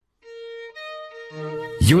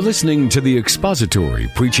You're listening to the expository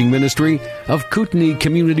preaching ministry of Kootenai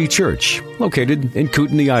Community Church, located in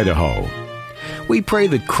Kootenai, Idaho. We pray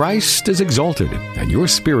that Christ is exalted and your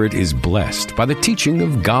spirit is blessed by the teaching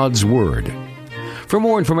of God's Word. For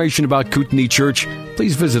more information about Kootenai Church,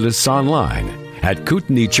 please visit us online at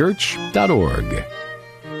kootenaichurch.org.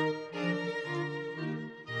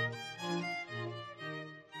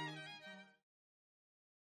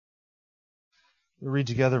 We read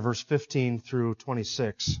together verse 15 through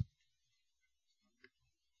 26.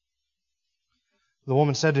 The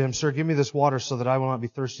woman said to him, "Sir, give me this water so that I will not be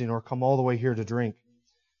thirsty, nor come all the way here to drink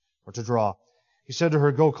or to draw." He said to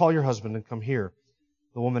her, "Go, call your husband and come here."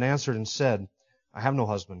 The woman answered and said, "I have no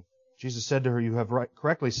husband." Jesus said to her, "You have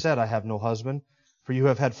correctly said, 'I have no husband,' for you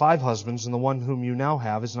have had 5 husbands, and the one whom you now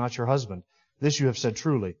have is not your husband. This you have said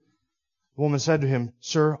truly." The woman said to him,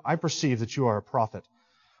 "Sir, I perceive that you are a prophet.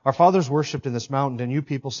 Our fathers worshipped in this mountain, and you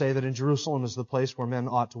people say that in Jerusalem is the place where men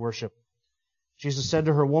ought to worship." Jesus said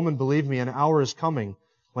to her, "Woman, believe me, an hour is coming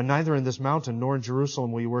when neither in this mountain nor in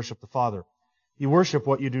Jerusalem will you worship the Father. You worship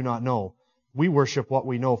what you do not know. We worship what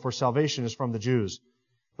we know, for salvation is from the Jews.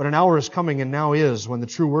 But an hour is coming, and now is, when the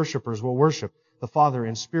true worshippers will worship the Father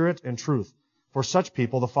in spirit and truth. For such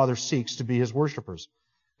people the Father seeks to be His worshippers.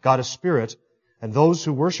 God is spirit, and those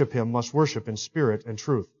who worship Him must worship in spirit and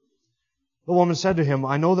truth." The woman said to him,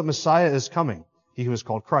 "I know that Messiah is coming, He who is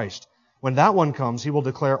called Christ. When that one comes, He will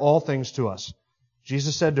declare all things to us."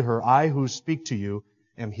 Jesus said to her, "I who speak to you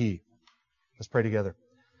am He." Let's pray together.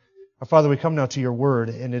 Our Father, we come now to your word,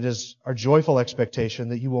 and it is our joyful expectation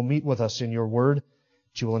that you will meet with us in your word,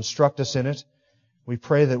 that you will instruct us in it. We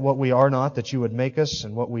pray that what we are not, that you would make us,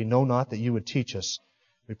 and what we know not, that you would teach us.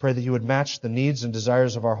 We pray that you would match the needs and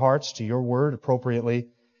desires of our hearts to your word appropriately,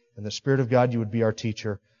 and the Spirit of God, you would be our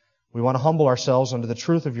teacher. We want to humble ourselves under the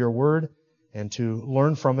truth of your word and to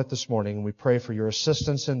learn from it this morning. And we pray for your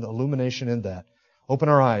assistance and illumination in that. Open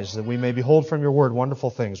our eyes that we may behold from your word wonderful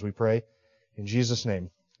things, we pray. In Jesus' name,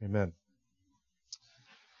 amen.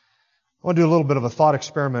 I want to do a little bit of a thought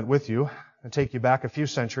experiment with you and take you back a few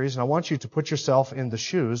centuries. And I want you to put yourself in the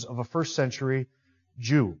shoes of a first century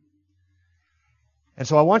Jew. And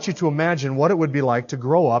so I want you to imagine what it would be like to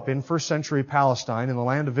grow up in first century Palestine, in the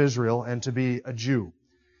land of Israel, and to be a Jew.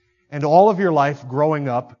 And all of your life growing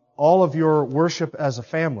up, all of your worship as a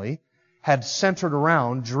family had centered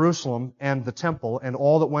around Jerusalem and the temple and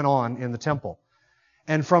all that went on in the temple.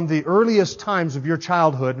 And from the earliest times of your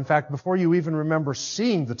childhood, in fact, before you even remember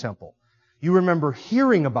seeing the temple, you remember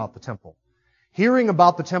hearing about the temple. Hearing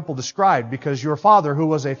about the temple described because your father, who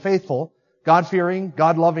was a faithful, God-fearing,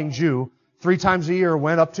 God-loving Jew, 3 times a year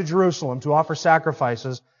went up to Jerusalem to offer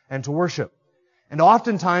sacrifices and to worship. And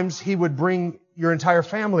oftentimes he would bring your entire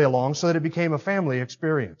family along so that it became a family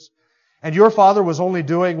experience. And your father was only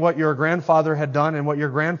doing what your grandfather had done and what your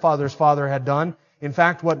grandfather's father had done. In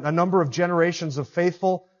fact, what a number of generations of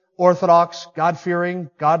faithful, Orthodox, God-fearing,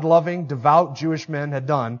 God-loving, devout Jewish men had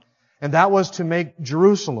done. And that was to make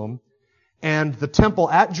Jerusalem and the temple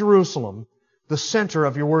at Jerusalem the center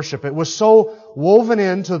of your worship. It was so woven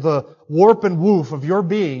into the warp and woof of your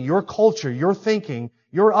being, your culture, your thinking,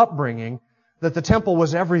 your upbringing, that the temple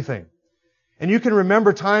was everything. And you can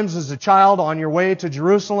remember times as a child on your way to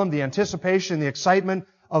Jerusalem, the anticipation, the excitement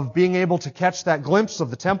of being able to catch that glimpse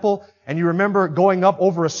of the temple. And you remember going up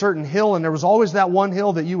over a certain hill, and there was always that one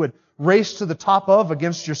hill that you would race to the top of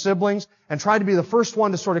against your siblings and try to be the first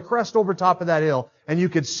one to sort of crest over top of that hill. And you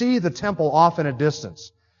could see the temple off in a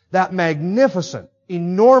distance. That magnificent,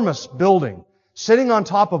 enormous building sitting on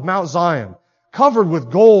top of Mount Zion, covered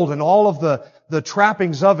with gold and all of the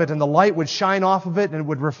trappings of it, and the light would shine off of it and it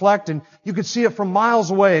would reflect, and you could see it from miles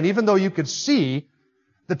away. And even though you could see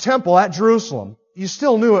the temple at Jerusalem, you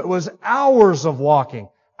still knew it was hours of walking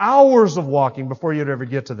before you'd ever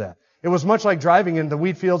get to that. It was much like driving in the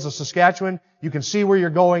wheat fields of Saskatchewan. You can see where you're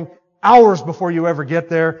going hours before you ever get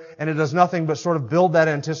there, and it does nothing but sort of build that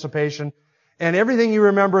anticipation. And everything you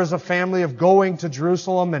remember as a family of going to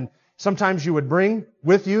Jerusalem, and sometimes you would bring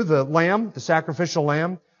with you the lamb, the sacrificial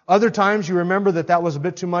lamb. Other times you remember that was a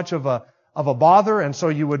bit too much of a bother, and so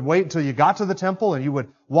you would wait until you got to the temple, and you would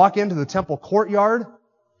walk into the temple courtyard,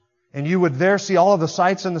 and you would there see all of the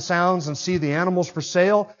sights and the sounds and see the animals for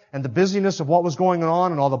sale and the busyness of what was going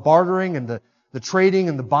on and all the bartering and the trading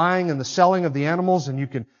and the buying and the selling of the animals, and you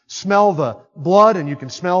can smell the blood, and you can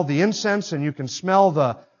smell the incense, and you can smell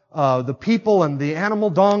the people and the animal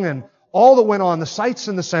dung and all that went on, the sights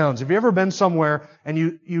and the sounds. Have you ever been somewhere and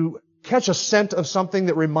you catch a scent of something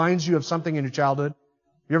that reminds you of something in your childhood?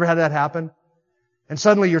 You ever had that happen? And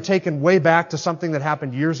suddenly you're taken way back to something that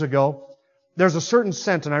happened years ago. There's a certain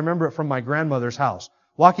scent, and I remember it from my grandmother's house.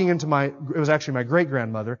 Walking into it was actually my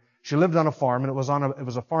great-grandmother. She lived on a farm, and it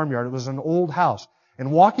was a farmyard. It was an old house.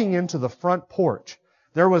 And walking into the front porch,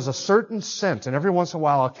 there was a certain scent, and every once in a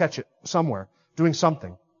while I'll catch it somewhere, doing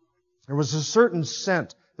something. There was a certain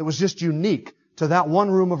scent that was just unique to that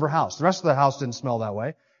one room of her house. The rest of the house didn't smell that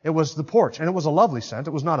way. It was the porch, and it was a lovely scent.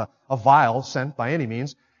 It was not a vile scent by any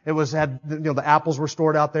means. It had the apples were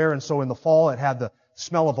stored out there, and so in the fall it had the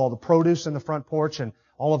smell of all the produce in the front porch and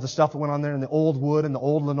all of the stuff that went on there, and the old wood and the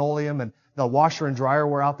old linoleum, and the washer and dryer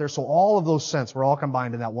were out there. So all of those scents were all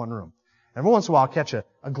combined in that one room. Every once in a while I'll catch a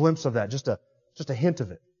glimpse of that, just a hint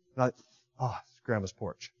of it. And it's Grandma's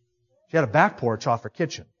porch. She had a back porch off her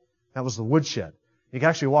kitchen. That was the woodshed. You could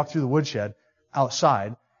actually walk through the woodshed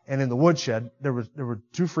outside, and in the woodshed there were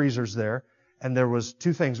 2 freezers there, and there was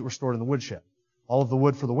 2 things that were stored in the woodshed. All of the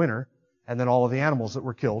wood for the winter, and then all of the animals that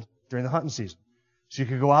were killed during the hunting season. So you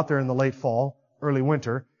could go out there in the late fall, early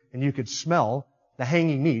winter, and you could smell the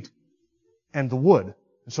hanging meat and the wood.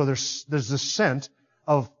 And so there's this scent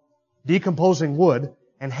of decomposing wood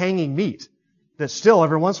and hanging meat that still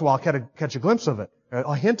every once in a while catch a glimpse of it,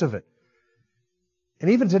 a hint of it. And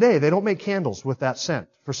even today, they don't make candles with that scent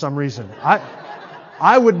for some reason.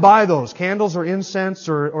 I would buy those candles or incense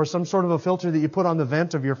or some sort of a filter that you put on the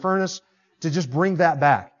vent of your furnace to just bring that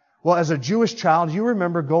back. Well, as a Jewish child, you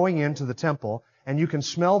remember going into the temple, and you can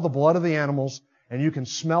smell the blood of the animals, and you can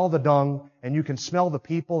smell the dung, and you can smell the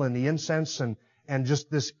people and the incense and just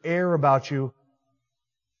this air about you.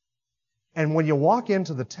 And when you walk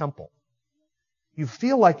into the temple, you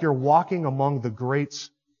feel like you're walking among the greats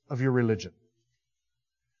of your religion.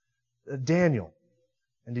 Daniel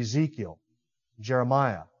and Ezekiel,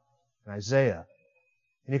 Jeremiah and Isaiah.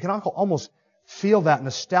 And you can almost feel that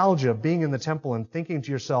nostalgia of being in the temple and thinking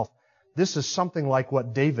to yourself, this is something like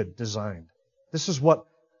what David designed. This is what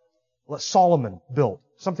Solomon built.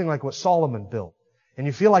 Something like what Solomon built. And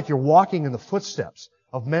you feel like you're walking in the footsteps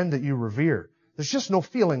of men that you revere. There's just no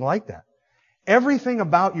feeling like that. Everything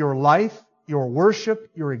about your life, your worship,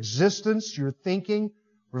 your existence, your thinking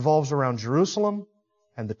revolves around Jerusalem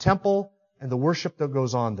and the temple and the worship that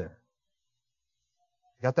goes on there.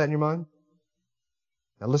 You got that in your mind?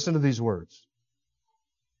 Now listen to these words.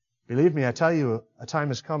 Believe me, I tell you, a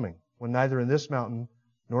time is coming when neither in this mountain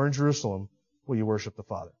nor in Jerusalem will you worship the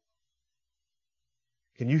Father.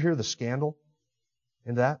 Can you hear the scandal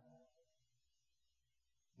in that?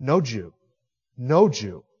 No Jew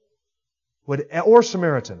or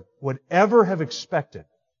Samaritan would ever have expected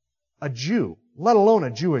a Jew, let alone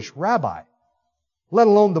a Jewish rabbi, let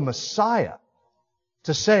alone the Messiah,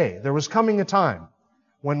 to say there was coming a time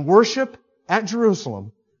when worship at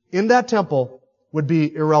Jerusalem in that temple would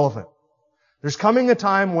be irrelevant. There's coming a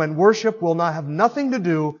time when worship will not have nothing to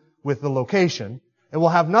do with the location. It will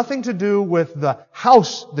have nothing to do with the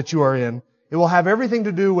house that you are in. It will have everything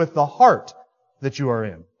to do with the heart that you are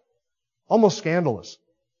in. Almost scandalous.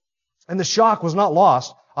 And the shock was not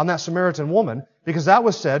lost on that Samaritan woman, because that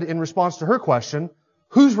was said in response to her question,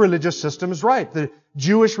 whose religious system is right? The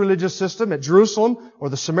Jewish religious system at Jerusalem or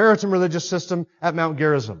the Samaritan religious system at Mount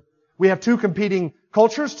Gerizim? We have 2 competing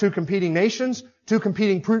cultures, 2 competing nations, 2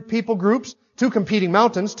 competing people groups, 2 competing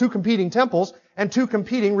mountains, 2 competing temples, and 2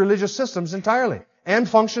 competing religious systems entirely, and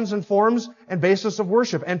functions and forms and basis of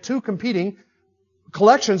worship, and 2 competing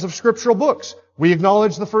collections of scriptural books. We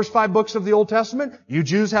acknowledge the first 5 books of the Old Testament. You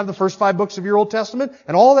Jews have the first 5 books of your Old Testament,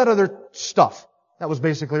 and all that other stuff. That was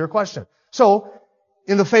basically her question. So,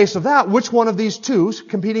 in the face of that, which one of these 2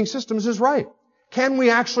 competing systems is right? Can we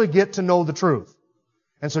actually get to know the truth?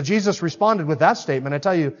 And so Jesus responded with that statement, I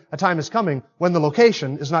tell you, a time is coming when the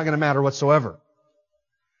location is not going to matter whatsoever.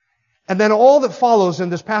 And then all that follows in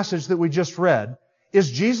this passage that we just read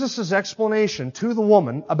is Jesus' explanation to the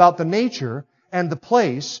woman about the nature and the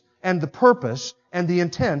place and the purpose and the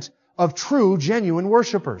intent of true, genuine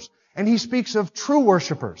worshipers. And He speaks of true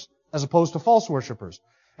worshipers as opposed to false worshipers.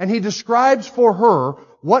 And He describes for her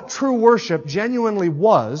what true worship genuinely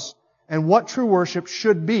was and what true worship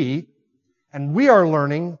should be. And we are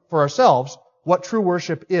learning for ourselves what true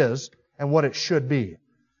worship is and what it should be.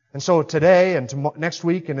 And so today and next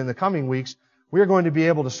week and in the coming weeks, we are going to be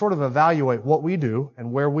able to sort of evaluate what we do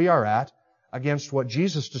and where we are at against what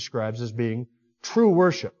Jesus describes as being true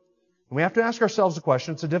worship. And we have to ask ourselves the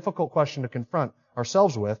question, it's a difficult question to confront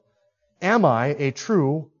ourselves with, am I a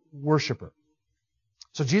true worshiper?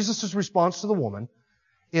 So Jesus' response to the woman,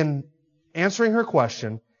 in answering her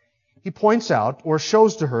question, He points out or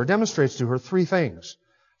shows to her, demonstrates to her 3 things.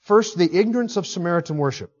 First, the ignorance of Samaritan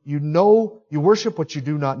worship. You worship what you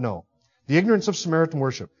do not know. The ignorance of Samaritan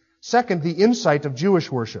worship. Second, the insight of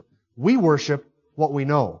Jewish worship. We worship what we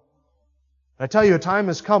know. I tell you, a time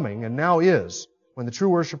is coming, and now is, when the true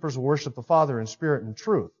worshipers will worship the Father in spirit and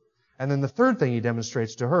truth. And then the third thing he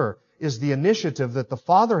demonstrates to her is the initiative that the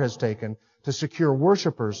Father has taken to secure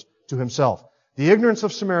worshipers to himself. The ignorance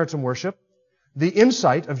of Samaritan worship, the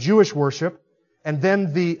insight of Jewish worship, and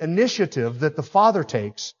then the initiative that the Father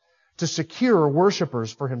takes to secure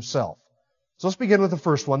worshipers for himself. So let's begin with the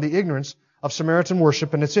first one, the ignorance of Samaritan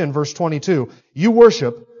worship, and it's in verse 22. You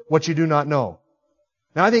worship what you do not know.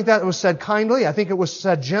 Now I think that was said kindly, I think it was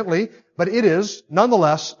said gently, but it is,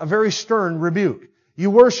 nonetheless, a very stern rebuke. You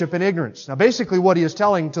worship in ignorance. Now basically what he is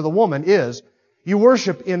telling to the woman is, you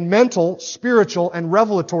worship in mental, spiritual, and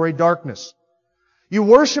revelatory darkness. You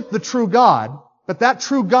worship the true God, but that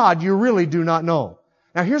true God you really do not know.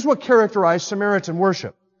 Now here's what characterized Samaritan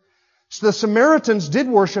worship. So the Samaritans did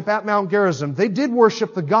worship at Mount Gerizim. They did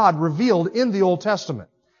worship the God revealed in the Old Testament.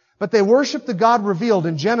 But they worshiped the God revealed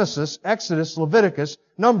in Genesis, Exodus, Leviticus,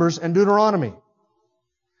 Numbers, and Deuteronomy.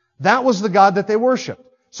 That was the God that they worshiped.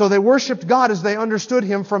 So they worshiped God as they understood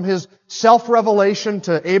Him from His self-revelation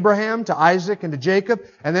to Abraham, to Isaac, and to Jacob,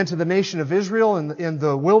 and then to the nation of Israel in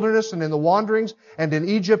the wilderness and in the wanderings and in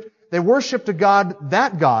Egypt. They worshiped a God,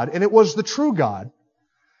 that God, and it was the true God.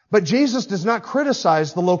 But Jesus does not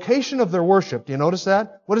criticize the location of their worship. Do you notice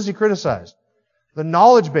that? What does He criticize? The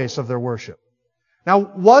knowledge base of their worship. Now,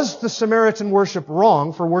 was the Samaritan worship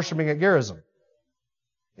wrong for worshiping at Gerizim?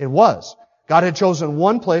 It was. God had chosen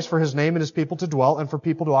one place for His name and His people to dwell and for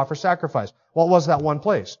people to offer sacrifice. What was that one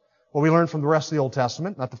place? Well, we learned from the rest of the Old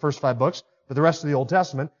Testament, not the first 5 books, but the rest of the Old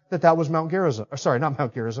Testament, that was Mount Gerizim. Sorry, not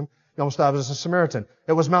Mount Gerizim. You almost thought it was a Samaritan.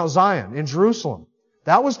 It was Mount Zion in Jerusalem.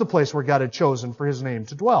 That was the place where God had chosen for His name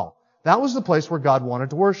to dwell. That was the place where God wanted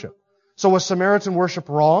to worship. So was Samaritan worship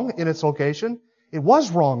wrong in its location? It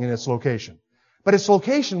was wrong in its location. But its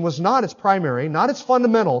location was not its primary, not its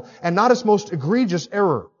fundamental, and not its most egregious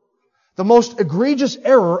error. The most egregious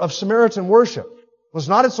error of Samaritan worship was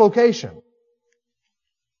not its location,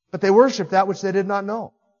 but they worshiped that which they did not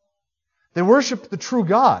know. They worshiped the true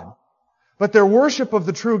God, but their worship of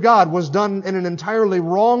the true God was done in an entirely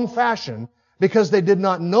wrong fashion because they did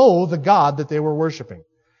not know the God that they were worshiping.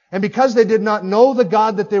 And because they did not know the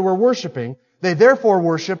God that they were worshiping, they therefore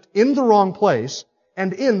worshiped in the wrong place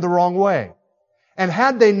and in the wrong way. And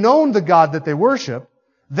had they known the God that they worshiped,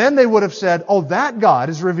 then they would have said, oh, that God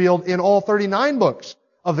is revealed in all 39 books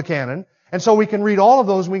of the canon. And so we can read all of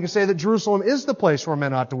those and we can say that Jerusalem is the place where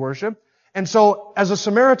men ought to worship. And so as a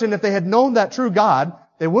Samaritan, if they had known that true God,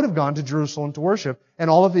 they would have gone to Jerusalem to worship, and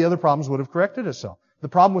all of the other problems would have corrected itself. The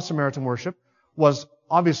problem with Samaritan worship was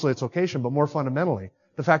obviously its location, but more fundamentally,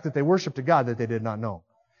 the fact that they worshiped a God that they did not know.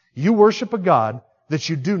 You worship a God that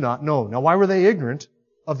you do not know. Now, why were they ignorant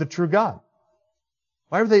of the true God?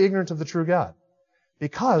 Why were they ignorant of the true God?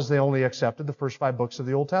 Because they only accepted the first 5 books of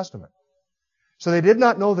the Old Testament. So they did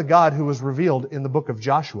not know the God who was revealed in the book of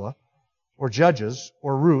Joshua, or Judges,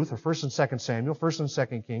 or Ruth, or 1st and 2nd Samuel, 1st and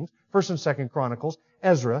 2nd Kings, 1st and 2nd Chronicles,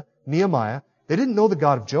 Ezra, Nehemiah. They didn't know the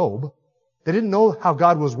God of Job. They didn't know how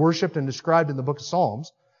God was worshipped and described in the book of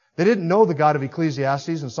Psalms. They didn't know the God of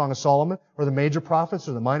Ecclesiastes and Song of Solomon, or the major prophets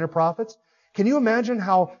or the minor prophets. Can you imagine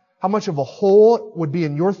how much of a hole would be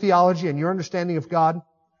in your theology and your understanding of God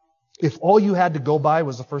if all you had to go by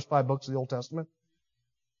was the first 5 books of the Old Testament?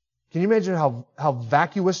 Can you imagine how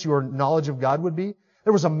vacuous your knowledge of God would be?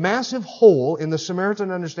 There was a massive hole in the Samaritan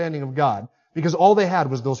understanding of God because all they had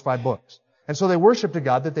was those 5 books. And so they worshipped a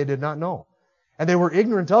God that they did not know. And they were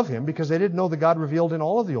ignorant of Him because they didn't know the God revealed in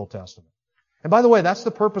all of the Old Testament. And by the way, that's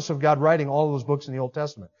the purpose of God writing all of those books in the Old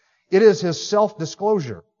Testament. It is His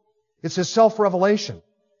self-disclosure. It's His self-revelation.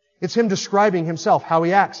 It's Him describing Himself, how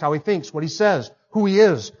He acts, how He thinks, what He says, who He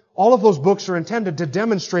is. All of those books are intended to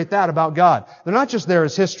demonstrate that about God. They're not just there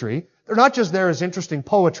as history. They're not just there as interesting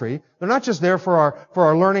poetry. They're not just there for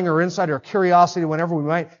our learning or insight or curiosity whenever we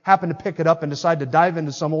might happen to pick it up and decide to dive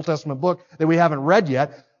into some Old Testament book that we haven't read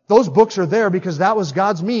yet. Those books are there because that was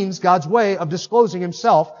God's means, God's way of disclosing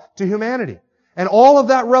Himself to humanity. And all of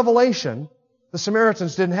that revelation, the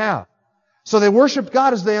Samaritans didn't have. So they worshiped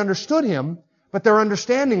God as they understood Him, but their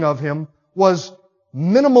understanding of Him was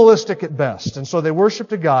minimalistic at best. And so they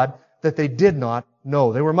worshiped a God that they did not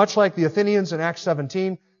know. They were much like the Athenians in Acts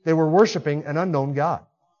 17. They were worshiping an unknown God.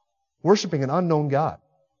 Worshiping an unknown God.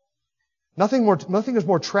 Nothing is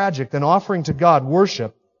more tragic than offering to God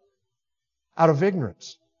worship out of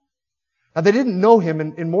ignorance. Now, they didn't know Him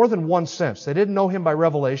in more than one sense. They didn't know Him by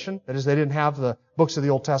revelation. That is, they didn't have the books of the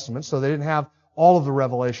Old Testament, so they didn't have all of the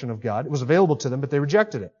revelation of God. It was available to them, but they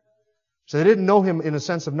rejected it. So they didn't know Him in a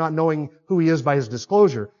sense of not knowing who He is by His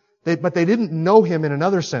disclosure. But they didn't know Him in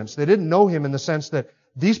another sense. They didn't know Him in the sense that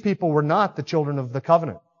these people were not the children of the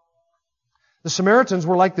covenant. The Samaritans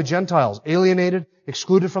were like the Gentiles, alienated,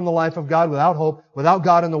 excluded from the life of God, without hope, without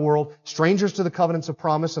God in the world, strangers to the covenants of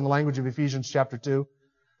promise in the language of Ephesians chapter 2.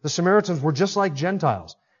 The Samaritans were just like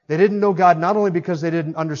Gentiles. They didn't know God not only because they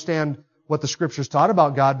didn't understand what the Scriptures taught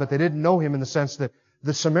about God, but they didn't know Him in the sense that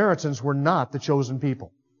the Samaritans were not the chosen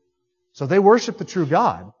people. So they worshiped the true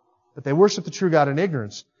God, but they worshiped the true God in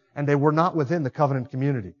ignorance, and they were not within the covenant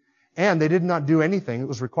community. And they did not do anything that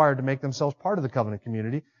was required to make themselves part of the covenant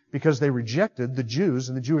community, because they rejected the Jews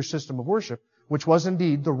and the Jewish system of worship, which was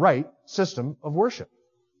indeed the right system of worship.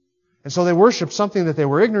 And so they worshiped something that they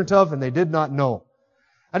were ignorant of and they did not know.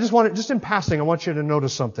 Just in passing, I want you to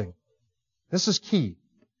notice something. This is key.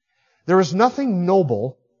 There is nothing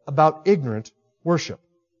noble about ignorant worship.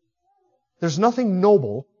 There's nothing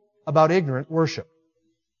noble about ignorant worship.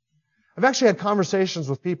 I've actually had conversations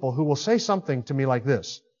with people who will say something to me like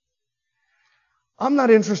this. I'm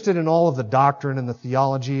not interested in all of the doctrine and the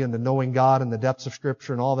theology and the knowing God and the depths of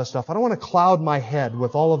Scripture and all that stuff. I don't want to cloud my head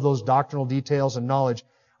with all of those doctrinal details and knowledge.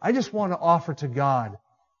 I just want to offer to God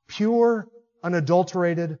pure,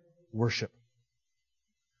 unadulterated worship.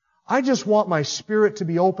 I just want my spirit to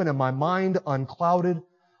be open and my mind unclouded.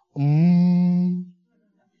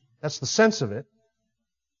 That's the sense of it.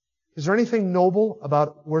 Is there anything noble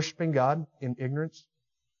about worshiping God in ignorance?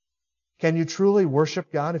 Can you truly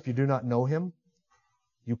worship God if you do not know Him?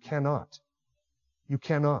 You cannot. You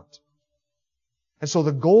cannot. And so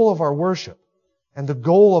the goal of our worship and the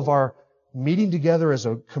goal of our meeting together as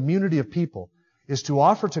a community of people is to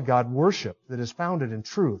offer to God worship that is founded in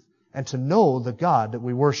truth and to know the God that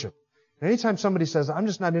we worship. And anytime somebody says, I'm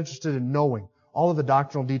just not interested in knowing all of the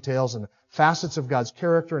doctrinal details and the facets of God's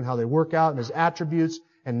character and how they work out and His attributes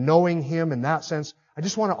and knowing Him in that sense, I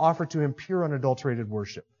just want to offer to Him pure, unadulterated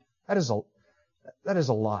worship. That is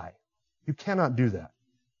a lie. You cannot do that.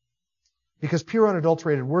 Because pure,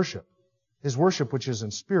 unadulterated worship is worship which is in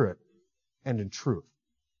spirit and in truth.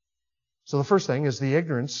 So the first thing is the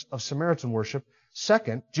ignorance of Samaritan worship.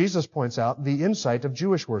 Second, Jesus points out the insight of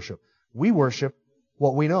Jewish worship. We worship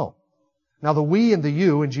what we know. Now the we and the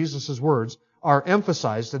you in Jesus' words are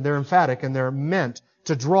emphasized and they're emphatic and they're meant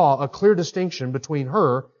to draw a clear distinction between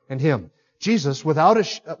her and him. Jesus, without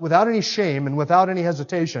any shame and without any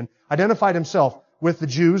hesitation, identified Himself with the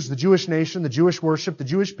Jews, the Jewish nation, the Jewish worship, the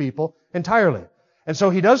Jewish people entirely. And so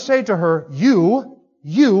He does say to her, you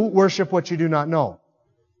worship what you do not know.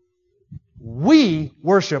 We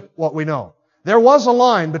worship what we know. There was a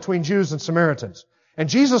line between Jews and Samaritans. And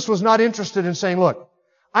Jesus was not interested in saying, look,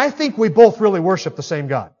 I think we both really worship the same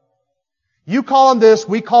God. You call Him this,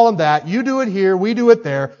 we call Him that. You do it here, we do it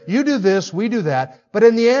there. You do this, we do that. But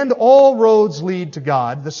in the end, all roads lead to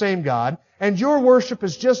God, the same God. And your worship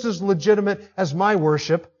is just as legitimate as my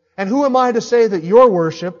worship. And who am I to say that your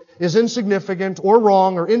worship is insignificant or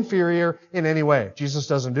wrong or inferior in any way? Jesus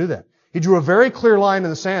doesn't do that. He drew a very clear line in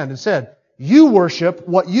the sand and said, you worship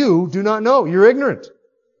what you do not know. You're ignorant.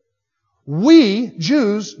 We,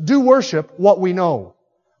 Jews, do worship what we know.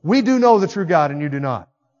 We do know the true God and you do not.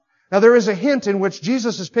 Now there is a hint in which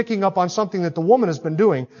Jesus is picking up on something that the woman has been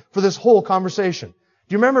doing for this whole conversation.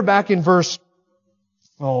 Do you remember back in verse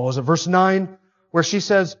 9, where she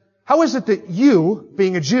says, how is it that you,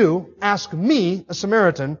 being a Jew, ask me, a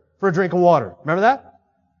Samaritan, for a drink of water? Remember that?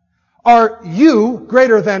 Are you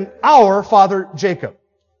greater than our father Jacob?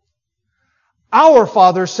 Our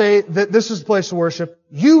fathers say that this is the place to worship.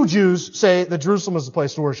 You Jews say that Jerusalem is the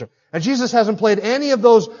place to worship. And Jesus hasn't played any of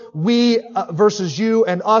those we versus you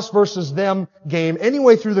and us versus them game any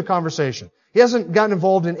way through the conversation. He hasn't gotten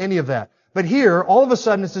involved in any of that. But here, all of a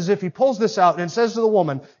sudden, it's as if He pulls this out and says to the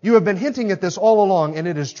woman, you have been hinting at this all along, and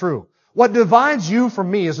it is true. What divides you from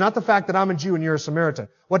me is not the fact that I'm a Jew and you're a Samaritan.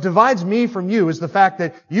 What divides me from you is the fact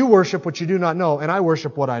that you worship what you do not know, and I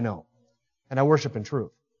worship what I know. And I worship in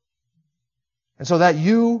truth. And so that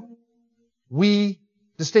we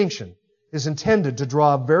distinction is intended to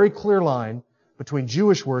draw a very clear line between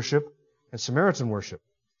Jewish worship and Samaritan worship.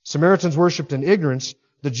 Samaritans worshipped in ignorance.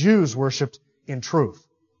 The Jews worshipped in truth.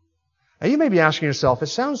 Now you may be asking yourself, it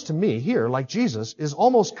sounds to me here like Jesus is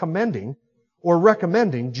almost commending or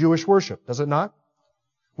recommending Jewish worship, does it not?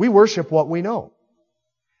 We worship what we know.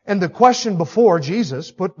 And the question before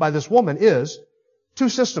Jesus, put by this woman, is two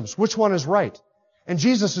systems. Which one is right? And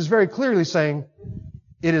Jesus is very clearly saying,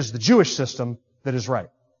 it is the Jewish system that is right.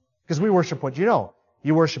 Because we worship what you know.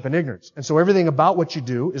 You worship in ignorance. And so everything about what you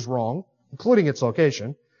do is wrong, including its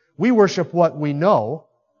location. We worship what we know,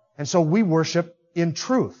 and so we worship in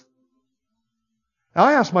truth. Now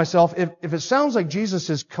I ask myself, if it sounds like Jesus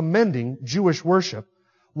is commending Jewish worship,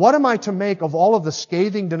 what am I to make of all of the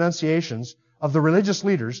scathing denunciations of the religious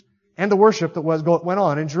leaders and the worship that went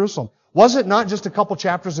on in Jerusalem. Was it not just a couple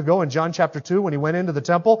chapters ago in John chapter 2 when he went into the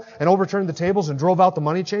temple and overturned the tables and drove out the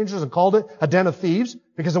money changers and called it a den of thieves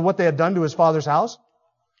because of what they had done to his father's house?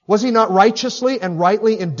 Was he not righteously and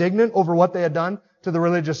rightly indignant over what they had done to the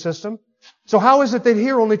religious system? So how is it that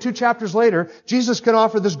here, only 2 chapters later, Jesus can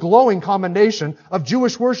offer this glowing commendation of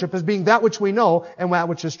Jewish worship as being that which we know and that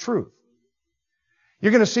which is truth?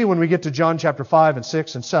 You're going to see when we get to John chapter 5 and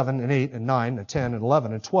 6 and 7 and 8 and 9 and 10 and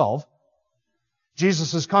 11 and 12,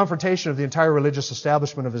 Jesus' confrontation of the entire religious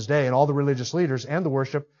establishment of His day and all the religious leaders and the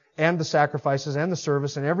worship and the sacrifices and the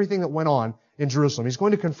service and everything that went on in Jerusalem. He's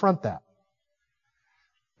going to confront that.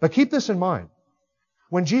 But keep this in mind.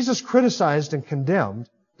 When Jesus criticized and condemned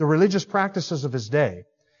the religious practices of His day,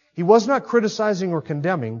 He was not criticizing or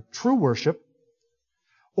condemning true worship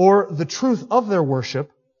or the truth of their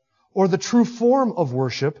worship or the true form of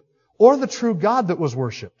worship or the true God that was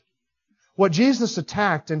worshipped. What Jesus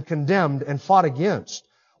attacked and condemned and fought against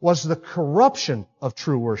was the corruption of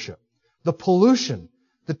true worship, the pollution,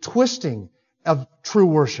 the twisting of true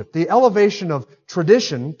worship, the elevation of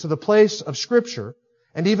tradition to the place of Scripture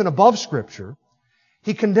and even above Scripture.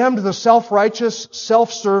 He condemned the self-righteous,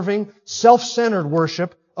 self-serving, self-centered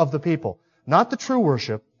worship of the people. Not the true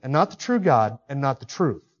worship, and not the true God, and not the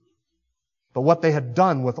truth. But what they had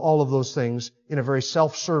done with all of those things in a very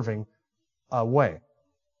self-serving way.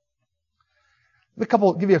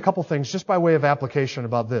 Give you a couple things just by way of application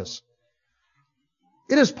about this.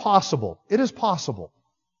 It is possible,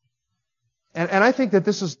 and I think that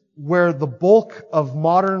this is where the bulk of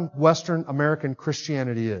modern Western American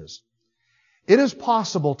Christianity is. It is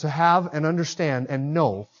possible to have and understand and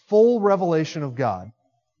know full revelation of God,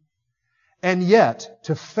 and yet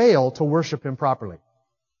to fail to worship Him properly.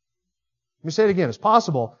 Let me say it again. It's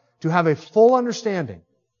possible to have a full understanding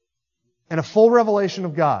and a full revelation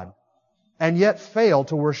of God, and yet fail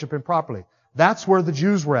to worship Him properly. That's where the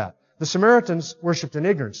Jews were at. The Samaritans worshipped in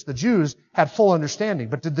ignorance. The Jews had full understanding.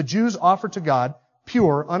 But did the Jews offer to God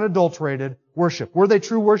pure, unadulterated worship? Were they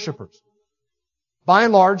true worshipers? By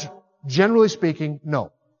and large, generally speaking,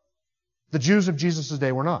 no. The Jews of Jesus'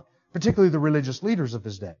 day were not, particularly the religious leaders of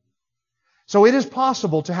His day. So it is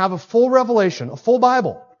possible to have a full revelation, a full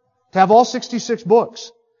Bible, to have all 66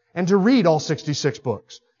 books, and to read all 66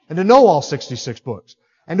 books, and to know all 66 books,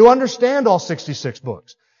 and to understand all 66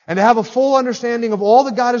 books, and to have a full understanding of all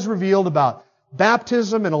that God has revealed about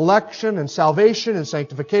baptism and election and salvation and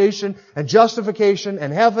sanctification and justification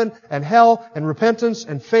and heaven and hell and repentance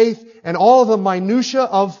and faith and all of the minutia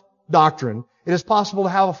of doctrine. It is possible to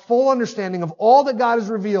have a full understanding of all that God has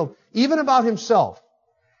revealed, even about Himself,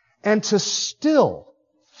 and to still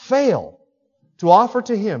fail to offer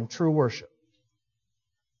to Him true worship.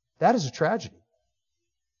 That is a tragedy.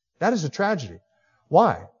 That is a tragedy.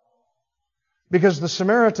 Why? Because the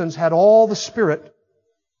Samaritans had all the Spirit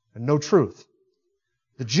and no truth.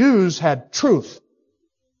 The Jews had truth,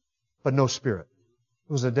 but no Spirit.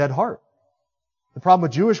 It was a dead heart. The problem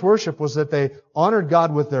with Jewish worship was that they honored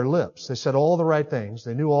God with their lips. They said all the right things.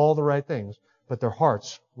 They knew all the right things, but their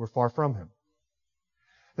hearts were far from Him.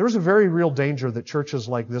 There is a very real danger that churches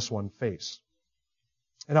like this one face.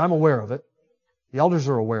 And I'm aware of it. The elders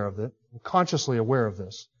are aware of it. I'm consciously aware of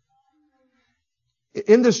this.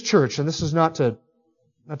 In this church, and this is not to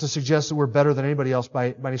suggest that we're better than anybody else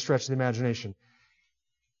by any stretch of the imagination.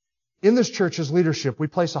 In this church's leadership, we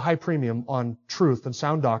place a high premium on truth and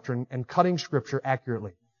sound doctrine and cutting Scripture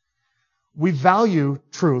accurately. We value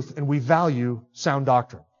truth and we value sound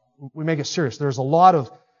doctrine. We make it serious. There's a lot of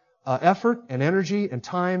effort and energy and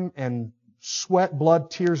time and sweat,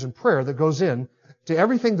 blood, tears, and prayer that goes in to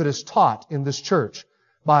everything that is taught in this church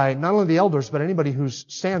by not only the elders, but anybody who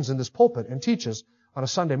stands in this pulpit and teaches on a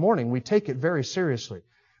Sunday morning. We take it very seriously.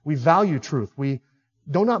 We value truth. We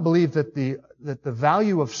do not believe that the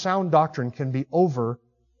value of sound doctrine can be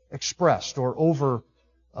over-expressed or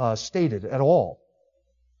over-stated at all.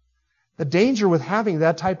 The danger with having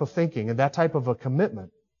that type of thinking and that type of a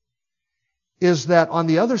commitment is that on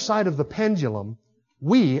the other side of the pendulum,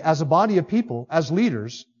 we, as a body of people, as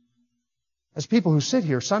leaders, as people who sit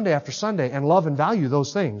here Sunday after Sunday and love and value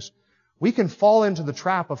those things, we can fall into the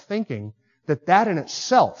trap of thinking that in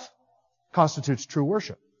itself constitutes true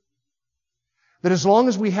worship. That as long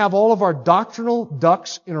as we have all of our doctrinal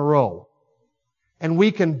ducks in a row, and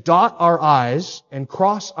we can dot our I's and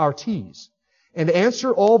cross our T's, and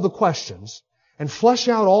answer all the questions, and flesh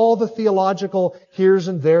out all the theological heres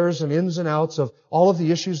and theres and ins and outs of all of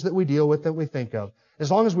the issues that we deal with, that we think of,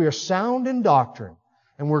 as long as we are sound in doctrine,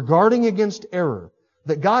 and we're guarding against error,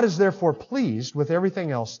 that God is therefore pleased with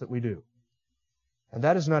everything else that we do. And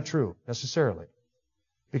that is not true, necessarily.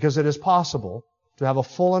 Because it is possible to have a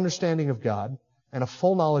full understanding of God and a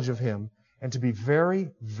full knowledge of Him, and to be very,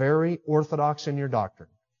 very orthodox in your doctrine,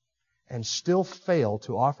 and still fail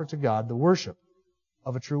to offer to God the worship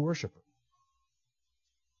of a true worshiper.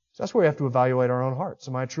 So that's where we have to evaluate our own hearts.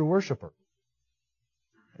 Am I a true worshiper?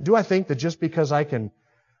 Do I think that just because that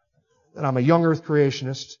I'm a young earth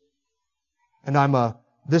creationist, and I'm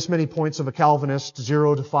this many points of a Calvinist,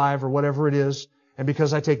 0 to 5 or whatever it is, and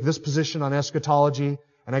because I take this position on eschatology,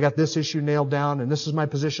 and I got this issue nailed down, and this is my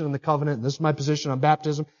position in the covenant, and this is my position on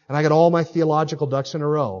baptism, and I got all my theological ducks in a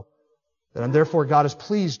row, that therefore God is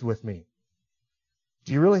pleased with me.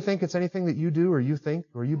 Do you really think it's anything that you do or you think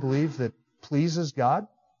or you believe that pleases God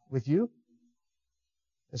with you?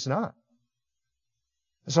 It's not.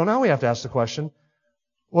 So now we have to ask the question,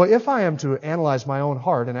 well, if I am to analyze my own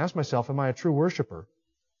heart and ask myself, am I a true worshiper?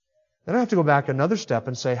 Then I have to go back another step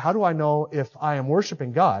and say, how do I know if I am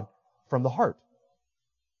worshiping God from the heart?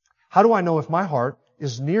 How do I know if my heart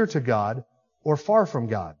is near to God or far from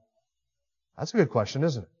God? That's a good question,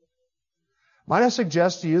 isn't it? Might I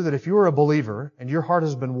suggest to you that if you are a believer and your heart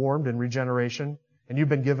has been warmed in regeneration and you've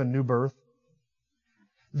been given new birth,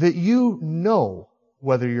 that you know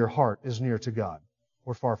whether your heart is near to God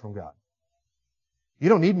or far from God. You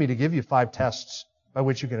don't need me to give you 5 tests by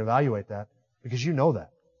which you can evaluate that, because you know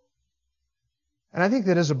that. And I think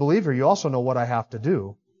that as a believer, you also know what I have to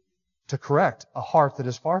do to correct a heart that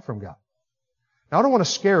is far from God. Now, I don't want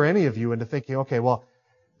to scare any of you into thinking, okay, well,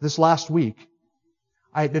 this last week,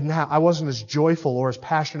 I wasn't as joyful or as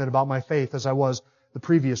passionate about my faith as I was the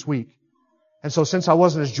previous week. And so since I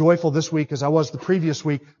wasn't as joyful this week as I was the previous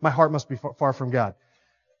week, my heart must be far from God.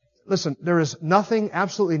 Listen, there is nothing,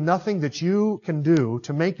 absolutely nothing that you can do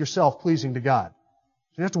to make yourself pleasing to God.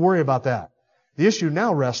 You don't have to worry about that. The issue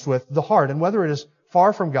now rests with the heart and whether it is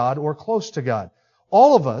far from God or close to God.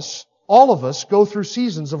 All of us go through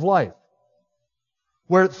seasons of life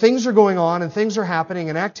where things are going on and things are happening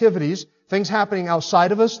and activities, things happening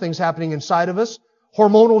outside of us, things happening inside of us,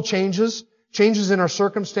 hormonal changes, changes in our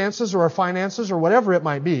circumstances or our finances or whatever it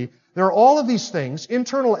might be. There are all of these things,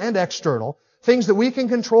 internal and external, things that we can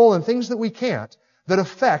control and things that we can't, that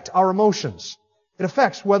affect our emotions. It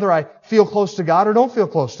affects whether I feel close to God or don't feel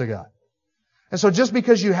close to God. And so just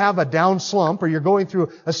because you have a down slump or you're going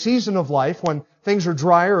through a season of life when things are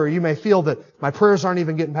drier, or you may feel that my prayers aren't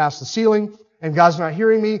even getting past the ceiling and God's not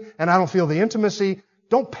hearing me and I don't feel the intimacy,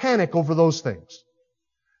 don't panic over those things.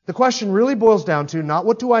 The question really boils down to not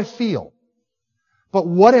what do I feel, but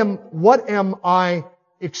what am I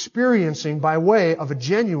experiencing by way of a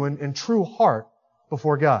genuine and true heart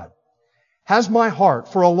before God? Has my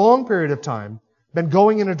heart for a long period of time been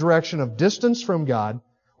going in a direction of distance from God,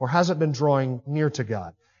 or has it been drawing near to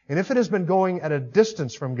God? And if it has been going at a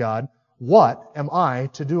distance from God, what am I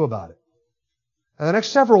to do about it? And the next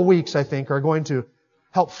several weeks, I think, are going to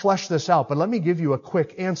help flesh this out, but let me give you a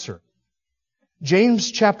quick answer.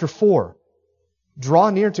 James chapter 4, draw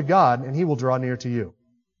near to God and He will draw near to you.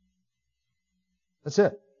 That's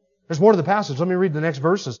it. There's more to the passage. Let me read the next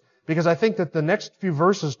verses, because I think that the next few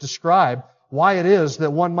verses describe why it is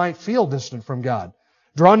that one might feel distant from God.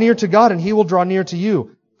 Draw near to God and He will draw near to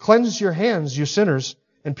you. Cleanse your hands, you sinners,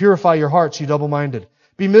 and purify your hearts, you double-minded.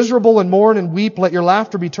 Be miserable and mourn and weep. Let your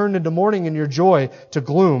laughter be turned into mourning and your joy to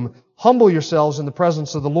gloom. Humble yourselves in the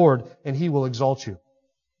presence of the Lord, and He will exalt you.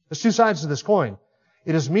 There's 2 sides to this coin.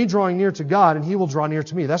 It is me drawing near to God, and He will draw near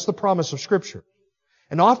to me. That's the promise of Scripture.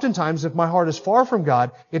 And oftentimes, if my heart is far from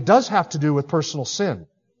God, it does have to do with personal sin.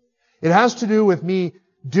 It has to do with me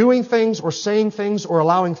doing things or saying things or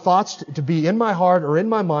allowing thoughts to be in my heart or in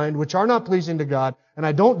my mind which are not pleasing to God, and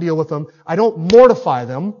I don't deal with them. I don't mortify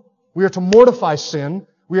them. We are to mortify sin.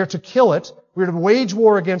 We are to kill it. We are to wage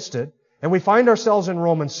war against it. And we find ourselves in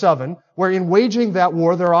Romans 7, where in waging that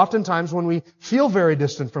war, there are often times when we feel very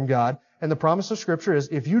distant from God. And the promise of Scripture is,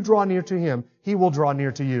 if you draw near to Him, He will draw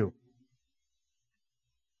near to you.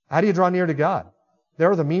 How do you draw near to God?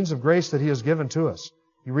 There are the means of grace that He has given to us.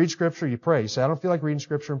 You read Scripture, you pray. You say, I don't feel like reading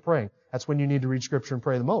Scripture and praying. That's when you need to read Scripture and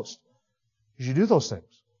pray the most. Because you do those things.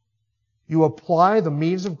 You apply the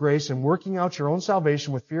means of grace in working out your own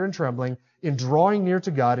salvation with fear and trembling, in drawing near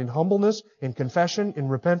to God, in humbleness, in confession, in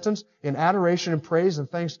repentance, in adoration and praise and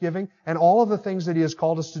thanksgiving, and all of the things that He has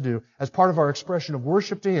called us to do as part of our expression of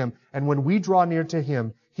worship to Him. And when we draw near to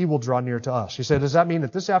Him, He will draw near to us. You say, does that mean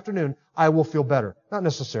that this afternoon I will feel better? Not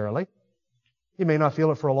necessarily. You may not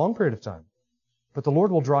feel it for a long period of time. But the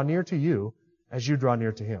Lord will draw near to you as you draw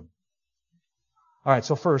near to Him. All right,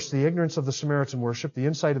 so first, the ignorance of the Samaritan worship, the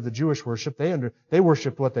insight of the Jewish worship, they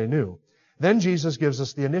worshipped what they knew. Then Jesus gives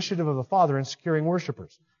us the initiative of the Father in securing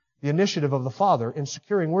worshipers. The initiative of the Father in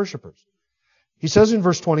securing worshipers. He says in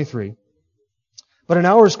verse 23, But an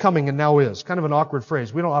hour is coming and now is. Kind of an awkward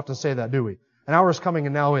phrase. We don't often say that, do we? An hour is coming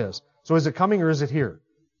and now is. So is it coming or is it here?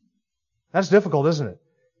 That's difficult, isn't it?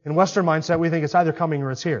 In Western mindset, we think it's either coming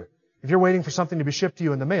or it's here. If you're waiting for something to be shipped to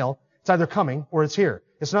you in the mail, it's either coming or it's here.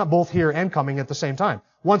 It's not both here and coming at the same time.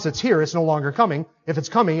 Once it's here, it's no longer coming. If it's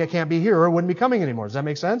coming, it can't be here or it wouldn't be coming anymore. Does that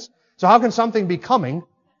make sense? So how can something be coming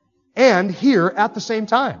and here at the same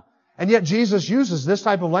time? And yet Jesus uses this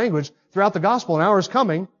type of language throughout the gospel. An hour is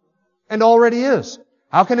coming and already is.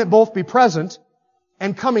 How can it both be present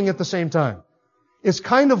and coming at the same time? It's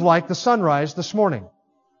kind of like the sunrise this morning.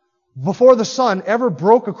 Before the sun ever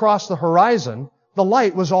broke across the horizon, the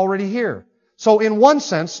light was already here. So in one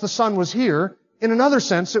sense, the sun was here. In another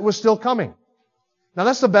sense, it was still coming. Now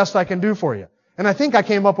that's the best I can do for you. And I think I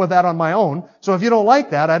came up with that on my own. So if you don't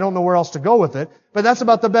like that, I don't know where else to go with it. But that's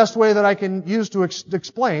about the best way that I can use to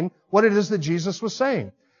explain what it is that Jesus was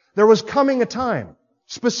saying. There was coming a time,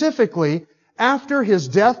 specifically after His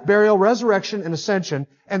death, burial, resurrection, and ascension,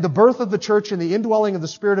 and the birth of the church and the indwelling of the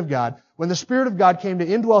Spirit of God, when the Spirit of God came to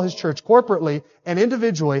indwell His church corporately and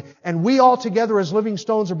individually, and we all together as living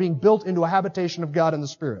stones are being built into a habitation of God in the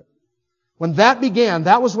Spirit. When that began,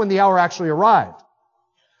 that was when the hour actually arrived.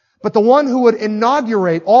 But the one who would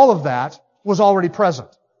inaugurate all of that was already present.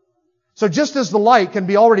 So just as the light can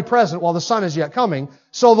be already present while the sun is yet coming,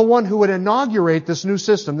 so the one who would inaugurate this new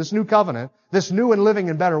system, this new covenant, this new and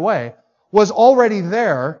living and better way, was already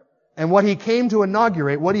there, and what He came to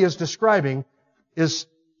inaugurate, what He is describing, is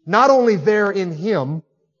not only there in Him,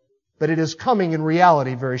 but it is coming in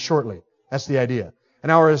reality very shortly. That's the idea.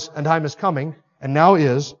 An hour and time is coming, and now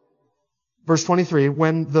is, verse 23,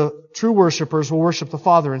 when the true worshipers will worship the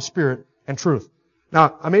Father in spirit and truth.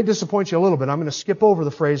 Now, I may disappoint you a little bit. I'm going to skip over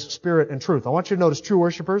the phrase spirit and truth. I want you to notice true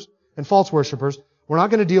worshipers and false worshipers. We're not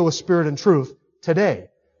going to deal with spirit and truth today.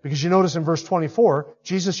 Because you notice in verse 24,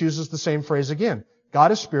 Jesus uses the same phrase again.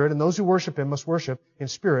 God is spirit, and those who worship Him must worship in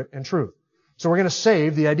spirit and truth. So we're going to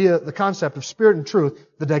save the idea, the concept of spirit and truth,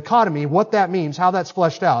 the dichotomy, what that means, how that's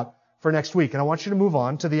fleshed out for next week. And I want you to move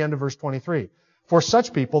on to the end of verse 23. For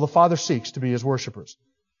such people, the Father seeks to be His worshipers.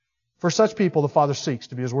 For such people, the Father seeks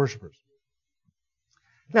to be His worshipers.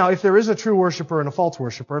 Now, if there is a true worshiper and a false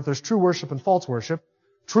worshiper, if there's true worship and false worship,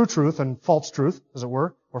 true truth and false truth, as it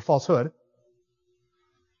were, or falsehood,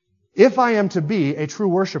 if I am to be a true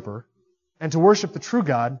worshiper and to worship the true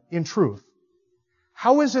God in truth,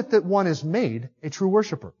 how is it that one is made a true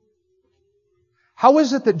worshiper? How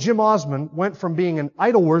is it that Jim Osmond went from being an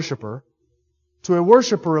idol worshiper to a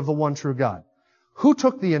worshiper of the one true God? Who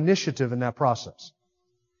took the initiative in that process?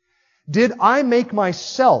 Did I make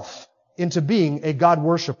myself into being a God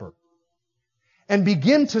worshiper and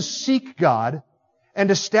begin to seek God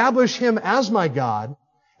and establish Him as my God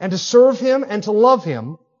and to serve Him and to love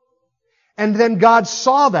Him? And then God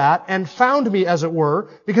saw that and found me, as it were,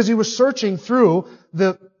 because He was searching through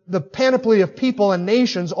the panoply of people and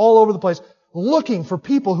nations all over the place, looking for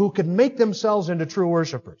people who could make themselves into true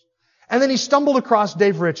worshipers. And then He stumbled across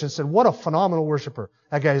Dave Rich and said, what a phenomenal worshiper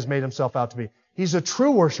that guy has made himself out to be. He's a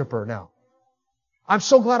true worshiper now. I'm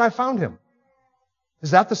so glad I found him.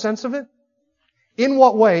 Is that the sense of it? In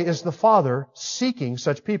what way is the Father seeking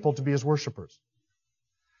such people to be His worshipers?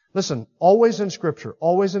 Listen, always in Scripture,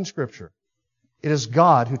 it is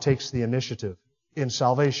God who takes the initiative in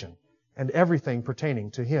salvation and everything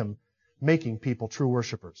pertaining to Him making people true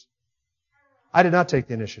worshipers. I did not take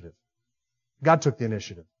the initiative. God took the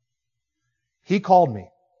initiative. He called me.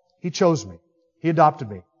 He chose me. He adopted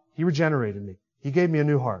me. He regenerated me. He gave me a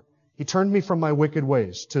new heart. He turned me from my wicked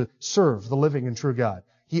ways to serve the living and true God.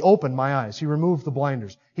 He opened my eyes. He removed the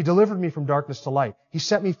blinders. He delivered me from darkness to light. He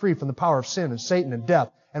set me free from the power of sin and Satan and death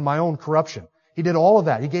and my own corruption. He did all of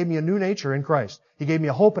that. He gave me a new nature in Christ. He gave me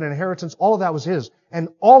a hope and an inheritance. All of that was His. And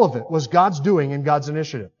all of it was God's doing and God's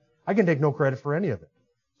initiative. I can take no credit for any of it.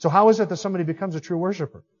 So how is it that somebody becomes a true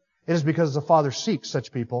worshiper? It is because the Father seeks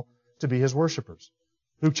such people to be His worshipers.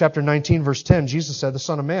 Luke chapter 19, verse 10, Jesus said, the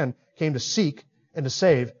Son of Man came to seek and to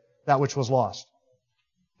save that which was lost.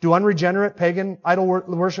 Do unregenerate, pagan,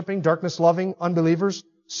 idol-worshipping, darkness-loving unbelievers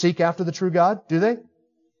seek after the true God? Do they?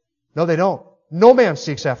 No, they don't. No man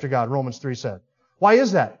seeks after God, Romans 3 said. Why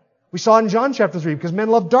is that? We saw it in John chapter 3, because men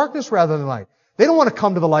love darkness rather than light. They don't want to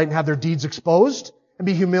come to the light and have their deeds exposed and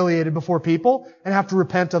be humiliated before people and have to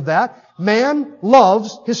repent of that. Man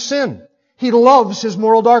loves his sin. He loves his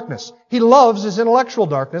moral darkness. He loves his intellectual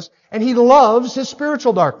darkness. And he loves his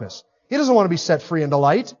spiritual darkness. He doesn't want to be set free into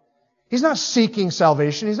light. He's not seeking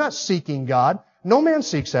salvation. He's not seeking God. No man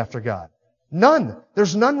seeks after God. None.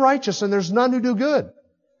 There's none righteous and there's none who do good.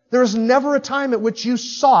 There is never a time at which you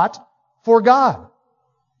sought for God.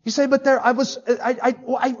 You say, but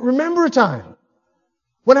I remember a time.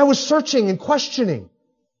 When I was searching and questioning.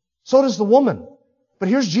 So does the woman. But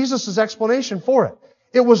here's Jesus' explanation for it.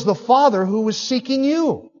 It was the Father who was seeking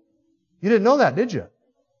you. You didn't know that, did you?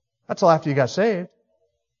 That's till after you got saved.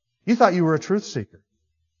 You thought you were a truth seeker.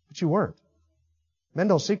 But you weren't. Men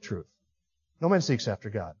don't seek truth. No man seeks after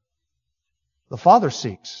God. The Father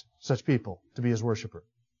seeks such people to be His worshiper.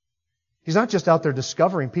 He's not just out there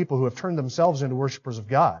discovering people who have turned themselves into worshipers of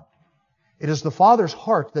God. It is the Father's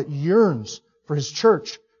heart that yearns for His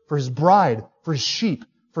church, for His bride, for His sheep,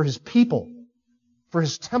 for His people, for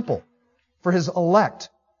His temple, for His elect,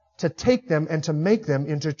 to take them and to make them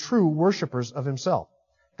into true worshipers of Himself.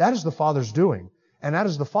 That is the Father's doing, and that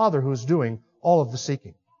is the Father who is doing all of the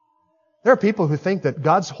seeking. There are people who think that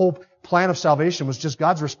God's whole plan of salvation was just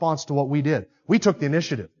God's response to what we did. We took the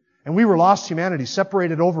initiative. And we were lost humanity,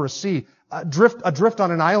 separated over a sea, adrift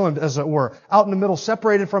on an island, as it were, out in the middle,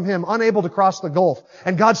 separated from Him, unable to cross the gulf.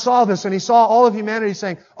 And God saw this, and He saw all of humanity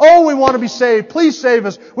saying, "Oh, we want to be saved. Please save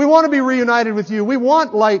us. We want to be reunited with You. We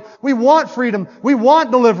want light. We want freedom. We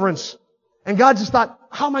want deliverance." And God just thought,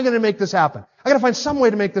 how am I going to make this happen? I got to find some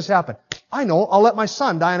way to make this happen. I know, I'll let my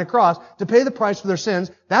Son die on a cross to pay the price for their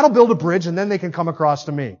sins. That'll build a bridge, and then they can come across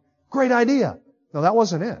to me. Great idea. No, that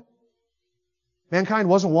wasn't it. Mankind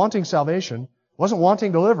wasn't wanting salvation, wasn't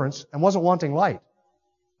wanting deliverance, and wasn't wanting light.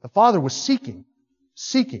 The Father was seeking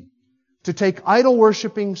to take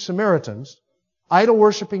idol-worshipping Samaritans,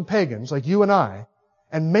 idol-worshipping pagans like you and I,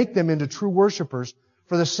 and make them into true worshipers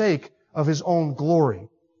for the sake of His own glory.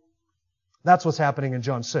 That's what's happening in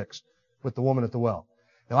John 6 with the woman at the well.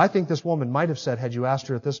 Now, I think this woman might have said, had you asked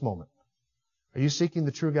her at this moment, "Are you seeking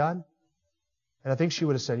the true God?" And I think she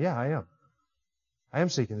would have said, "Yeah, I am. I am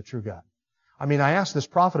seeking the true God. I mean, I asked this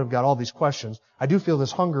prophet of God all these questions. I do feel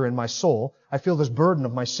this hunger in my soul. I feel this burden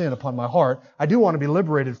of my sin upon my heart. I do want to be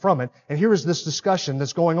liberated from it. And here is this discussion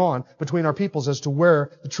that's going on between our peoples as to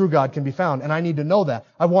where the true God can be found. And I need to know that.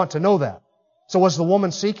 I want to know that." So was the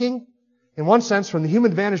woman seeking? In one sense, from the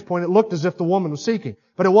human vantage point, it looked as if the woman was seeking.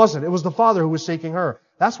 But it wasn't. It was the Father who was seeking her.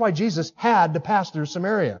 That's why Jesus had to pass through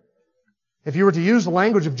Samaria. If you were to use the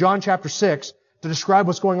language of John chapter 6 to describe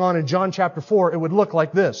what's going on in John chapter 4, it would look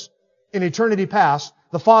like this. In eternity past,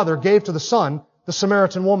 the Father gave to the Son the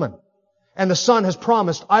Samaritan woman. And the Son has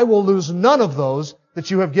promised, "I will lose none of those that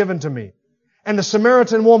You have given to Me." And the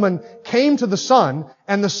Samaritan woman came to the Son,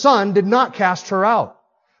 and the Son did not cast her out.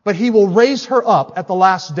 But He will raise her up at the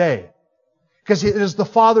last day. Because it is the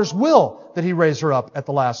Father's will that He raise her up at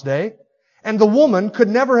the last day. And the woman could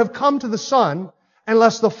never have come to the Son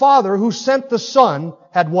unless the Father who sent the Son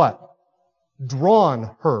had what?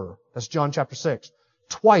 Drawn her. That's John chapter 6.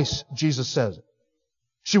 Twice Jesus says it.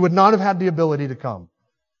 She would not have had the ability to come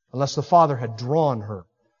unless the Father had drawn her.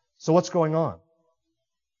 So what's going on?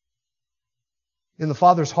 In the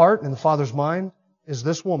Father's heart, in the Father's mind, is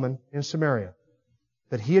this woman in Samaria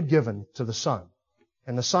that He had given to the Son.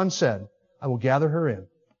 And the Son said, "I will gather her in.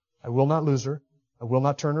 I will not lose her. I will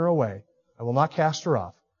not turn her away. I will not cast her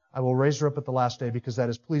off. I will raise her up at the last day because that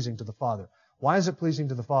is pleasing to the Father." Why is it pleasing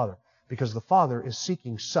to the Father? Because the Father is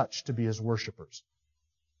seeking such to be His worshipers.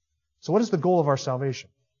 So what is the goal of our salvation?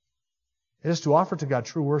 It is to offer to God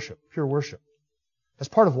true worship, pure worship. That's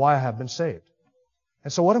part of why I have been saved.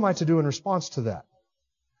 And so what am I to do in response to that?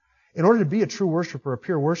 In order to be a true worshiper, a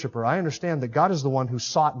pure worshiper, I understand that God is the one who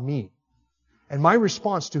sought me. And my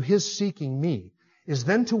response to His seeking me is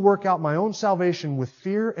then to work out my own salvation with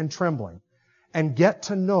fear and trembling and get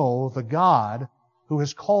to know the God who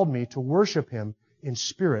has called me to worship Him in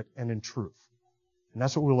spirit and in truth. And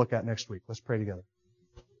that's what we'll look at next week. Let's pray together.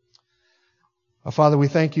 Our Father, we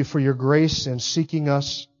thank You for Your grace in seeking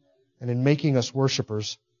us and in making us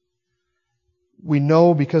worshipers. We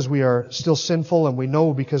know because we are still sinful, and we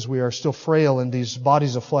know because we are still frail in these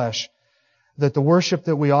bodies of flesh, that the worship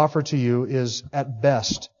that we offer to You is at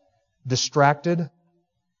best distracted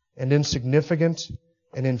and insignificant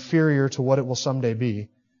and inferior to what it will someday be.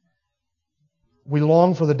 We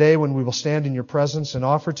long for the day when we will stand in Your presence and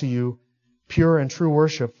offer to You pure and true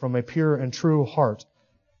worship from a pure and true heart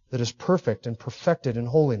that is perfect and perfected in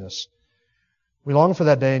holiness. We long for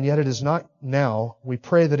that day, and yet it is not now. We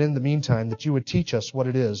pray that in the meantime that You would teach us what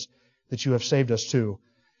it is that You have saved us to,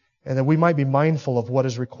 and that we might be mindful of what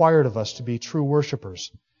is required of us to be true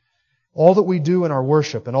worshipers. All that we do in our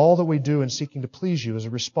worship and all that we do in seeking to please You is a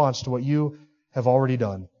response to what You have already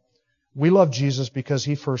done. We love Jesus because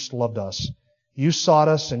He first loved us. You sought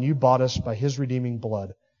us and You bought us by His redeeming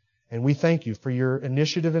blood. And we thank You for Your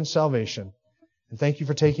initiative in salvation. And thank You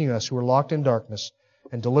for taking us who are locked in darkness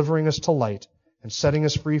and delivering us to light and setting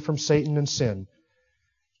us free from Satan and sin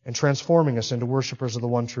and transforming us into worshipers of the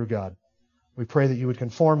one true God. We pray that You would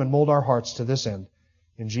conform and mold our hearts to this end.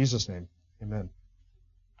 In Jesus' name, amen.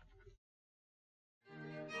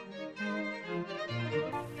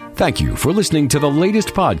 Thank you for listening to the latest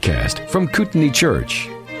podcast from Kootenai Church.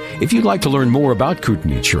 If you'd like to learn more about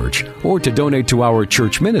Kootenai Church or to donate to our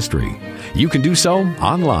church ministry, you can do so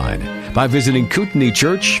online by visiting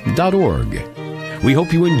kootenaichurch.org. We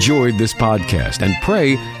hope you enjoyed this podcast and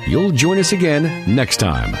pray you'll join us again next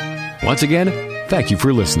time. Once again, thank you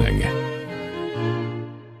for listening.